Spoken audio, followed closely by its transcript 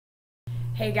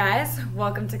Hey guys,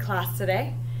 welcome to class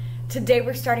today. Today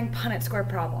we're starting Punnett square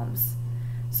problems.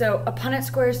 So a Punnett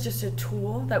square is just a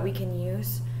tool that we can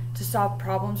use to solve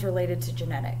problems related to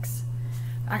genetics.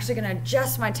 I'm actually going to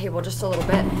adjust my table just a little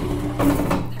bit.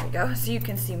 There we go, so you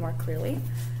can see more clearly.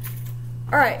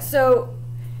 Alright, so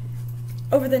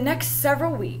over the next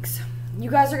several weeks, you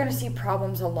guys are going to see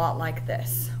problems a lot like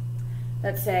this.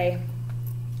 Let's say,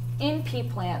 in pea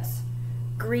plants,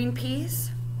 green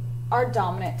peas are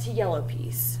dominant to yellow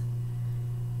peas.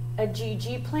 A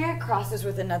GG plant crosses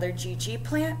with another GG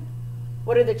plant.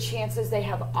 What are the chances they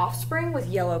have offspring with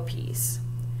yellow peas?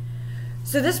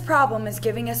 So this problem is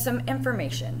giving us some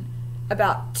information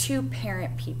about two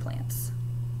parent pea plants.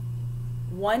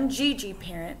 One GG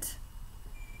parent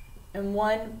and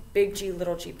one big G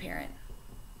little g parent.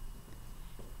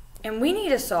 And we need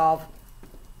to solve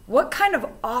what kind of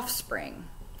offspring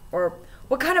or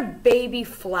what kind of baby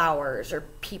flowers or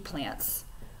pea plants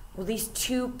will these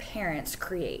two parents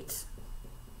create?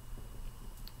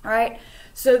 All right,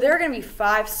 so there are going to be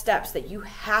 5 steps that you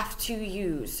have to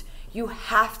use. You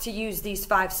have to use these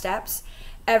 5 steps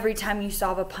every time you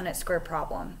solve a Punnett square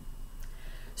problem.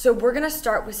 So we're going to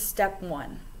start with step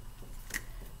 1.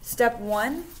 Step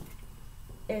 1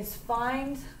 is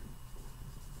find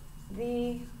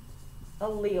the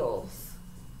alleles.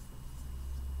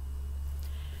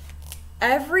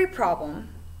 Every problem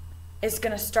is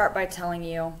going to start by telling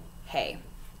you, hey,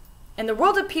 in the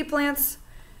world of pea plants,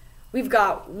 we've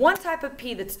got one type of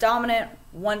pea that's dominant,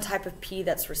 one type of pea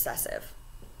that's recessive.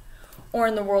 Or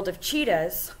in the world of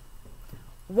cheetahs,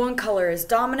 one color is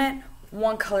dominant,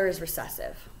 one color is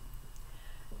recessive.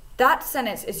 That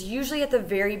sentence is usually at the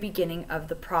very beginning of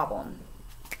the problem.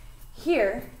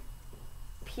 Here,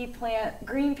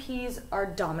 green peas are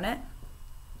dominant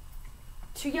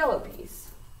to yellow peas.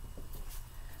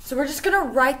 So we're just going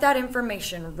to write that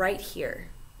information right here,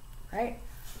 right?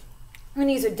 I'm going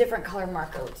to use a different color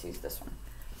marker. Let's use this one,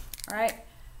 all right?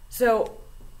 So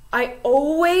I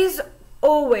always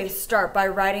start by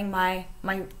writing my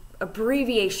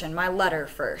abbreviation, my letter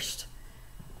first.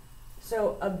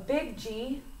 So a big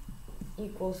G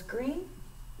equals green,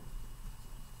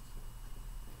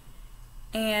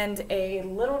 and a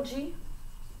little g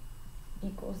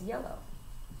equals yellow.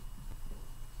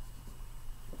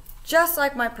 Just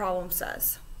like my problem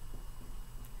says.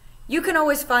 You can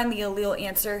always find the allele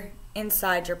answer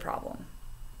inside your problem.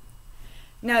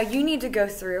 Now you need to go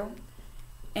through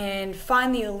and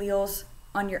find the alleles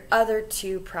on your other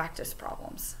 2 practice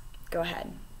problems. Go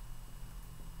ahead.